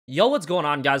Yo, what's going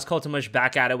on, guys? CultOfMush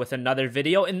back at it with another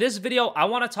video. In this video, I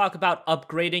want to talk about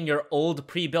upgrading your old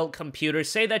pre-built computer.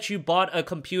 Say that you bought a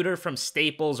computer from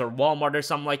Staples or Walmart or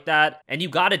something like that, and you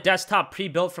got a desktop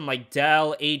pre-built from like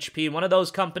Dell, HP, one of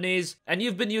those companies, and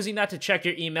you've been using that to check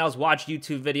your emails, watch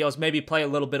YouTube videos, maybe play a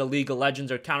little bit of League of Legends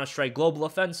or Counter-Strike Global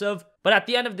Offensive. But at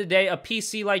the end of the day, a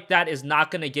PC like that is not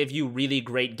going to give you really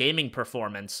great gaming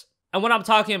performance. And when I'm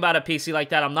talking about a PC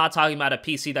like that, I'm not talking about a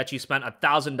PC that you spent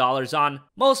 $1,000 on.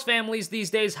 Most families these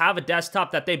days have a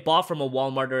desktop that they bought from a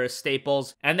Walmart or a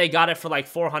Staples, and they got it for like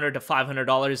 $400 to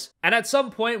 $500. And at some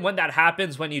point when that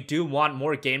happens, when you do want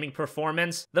more gaming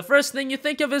performance, the first thing you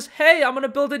think of is, hey, I'm gonna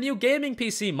build a new gaming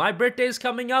PC. My birthday's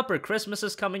coming up or Christmas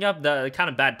is coming up. The kind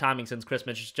of bad timing since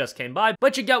Christmas just came by,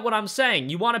 but you get what I'm saying.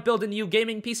 You want to build a new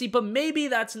gaming PC, but maybe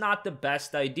that's not the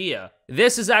best idea.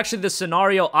 This is actually the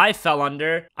scenario I fell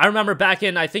under. I remember back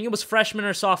in, I think it was freshman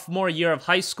or sophomore year of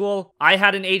high school, I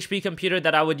had an HP computer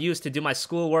that I would use to do my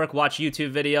schoolwork, watch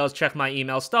YouTube videos, check my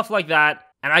emails, stuff like that.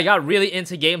 And I got really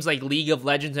into games like League of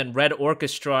Legends and Red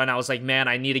Orchestra, and I was like, man,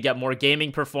 I need to get more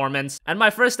gaming performance. And my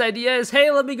first idea is,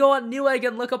 hey, let me go on Newegg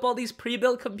and look up all these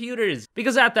pre-built computers.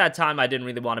 Because at that time, I didn't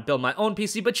really want to build my own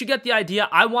PC, but you get the idea.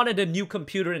 I wanted a new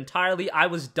computer entirely. I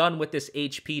was done with this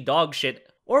HP dog shit.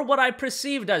 Or what I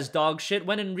perceived as dog shit,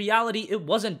 when in reality, it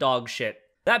wasn't dog shit.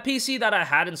 That PC that I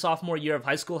had in sophomore year of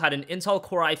high school had an Intel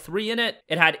Core i3 in it,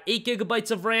 it had 8 gigabytes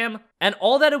of RAM, and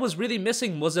all that it was really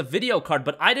missing was a video card,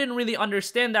 but I didn't really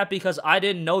understand that because I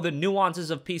didn't know the nuances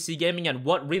of PC gaming and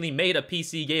what really made a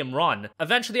PC game run.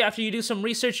 Eventually, after you do some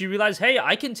research, you realize, hey,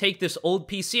 I can take this old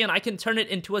PC and I can turn it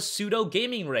into a pseudo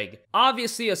gaming rig.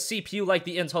 Obviously, a CPU like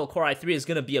the Intel Core i3 is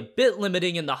going to be a bit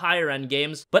limiting in the higher end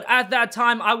games, but at that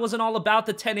time, I wasn't all about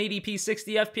the 1080p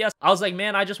 60 FPS. I was like,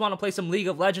 man, I just want to play some League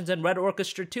of Legends and Red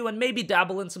Orchestra 2 and maybe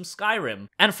dabble in some Skyrim.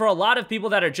 And for a lot of people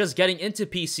that are just getting into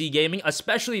PC gaming,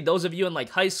 especially those of you in like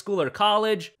high school or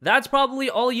college, that's probably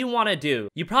all you want to do.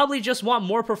 You probably just want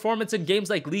more performance in games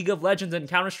like League of Legends and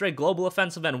Counter-Strike Global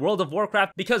Offensive and World of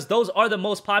Warcraft because those are the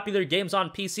most popular games on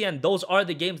PC and those are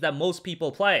the games that most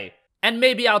people play. And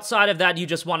maybe outside of that, you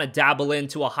just want to dabble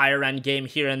into a higher end game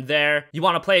here and there. You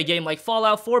want to play a game like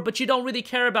Fallout 4, but you don't really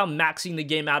care about maxing the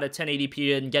game out at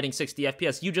 1080p and getting 60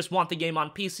 FPS. You just want the game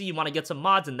on PC, you want to get some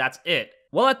mods, and that's it.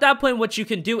 Well, at that point, what you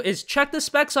can do is check the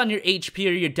specs on your HP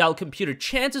or your Dell computer.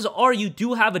 Chances are you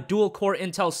do have a dual-core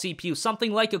Intel CPU,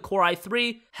 something like a Core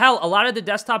i3. Hell, a lot of the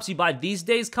desktops you buy these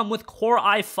days come with Core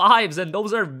i5s, and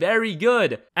those are very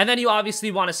good. And then you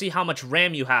obviously want to see how much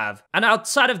RAM you have. And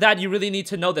outside of that, you really need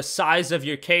to know the size of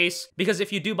your case, because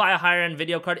if you do buy a higher-end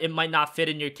video card, it might not fit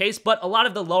in your case, but a lot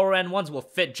of the lower-end ones will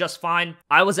fit just fine.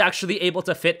 I was actually able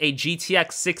to fit a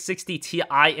GTX 660 Ti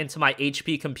into my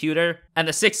HP computer, and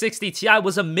the 660 Ti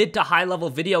was a mid to high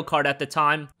level video card at the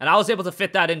time, and I was able to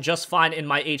fit that in just fine in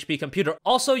my HP computer.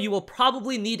 Also, you will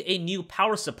probably need a new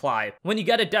power supply. When you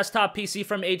get a desktop PC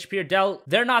from HP or Dell,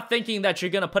 they're not thinking that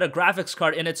you're gonna put a graphics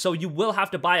card in it, so you will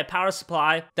have to buy a power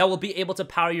supply that will be able to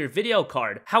power your video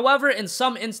card. However, in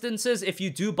some instances, if you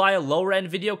do buy a lower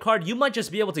end video card, you might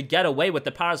just be able to get away with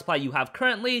the power supply you have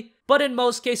currently, but in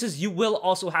most cases, you will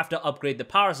also have to upgrade the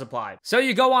power supply. So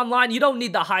you go online, you don't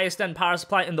need the highest end power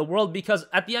supply in the world because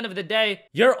at the end of the day,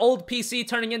 your old PC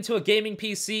turning into a gaming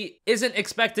PC isn't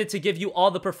expected to give you all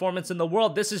the performance in the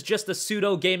world. This is just a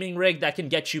pseudo gaming rig that can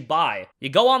get you by. You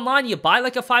go online, you buy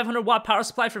like a 500 watt power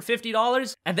supply for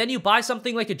 $50, and then you buy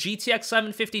something like a GTX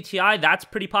 750 Ti, that's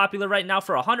pretty popular right now,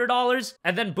 for $100,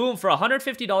 and then boom, for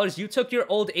 $150, you took your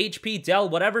old HP, Dell,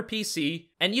 whatever PC,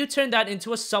 and you turned that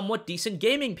into a somewhat decent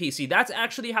gaming PC. That's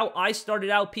actually how I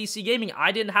started out PC gaming.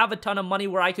 I didn't have a ton of money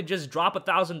where I could just drop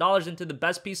 $1,000 into the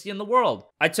best PC in the world.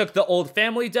 I took the old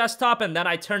family desktop and then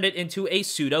I turned it into a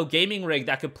pseudo gaming rig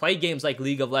that could play games like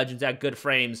League of Legends at good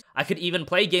frames. I could even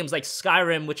play games like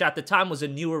Skyrim, which at the time was a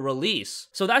newer release.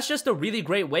 So that's just a really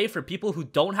great way for people who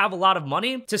don't have a lot of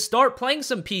money to start playing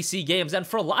some PC games. And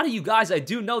for a lot of you guys, I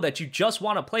do know that you just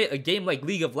want to play a game like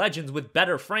League of Legends with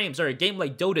better frames, or a game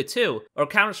like Dota 2,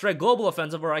 or Counter-Strike Global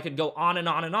Offensive, where I could go on and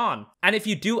on and on. And if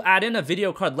you do add in a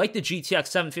video card like the GTX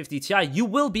 750 Ti, you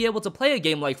will be able to play a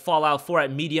game like Fallout 4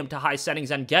 at medium to high settings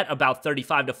and get about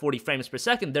 35 to 40 frames per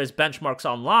second. There's benchmarks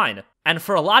online. And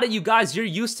for a lot of you guys, you're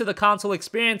used to the console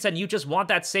experience and you just want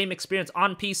that same experience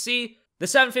on PC, The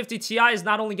 750 Ti is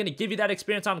not only going to give you that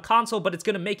experience on console, but it's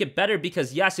going to make it better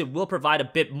because yes, it will provide a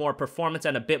bit more performance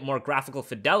and a bit more graphical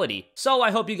fidelity. So I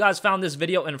hope you guys found this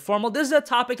video informative. This is a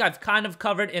topic I've kind of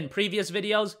covered in previous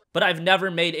videos, but I've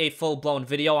never made a full-blown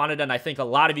video on it, and I think a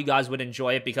lot of you guys would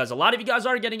enjoy it because a lot of you guys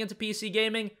are getting into PC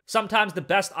gaming. Sometimes the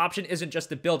best option isn't just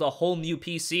to build a whole new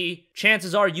PC.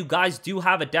 Chances are you guys do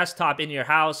have a desktop in your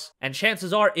house, and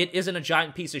chances are it isn't a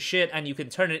giant piece of shit and you can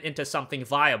turn it into something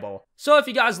viable. So if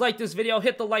you guys liked this video,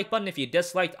 hit the like button. If you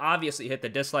disliked, obviously hit the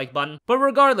dislike button. But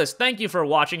regardless, thank you for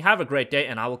watching, have a great day,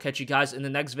 and I will catch you guys in the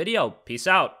next video. Peace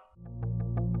out.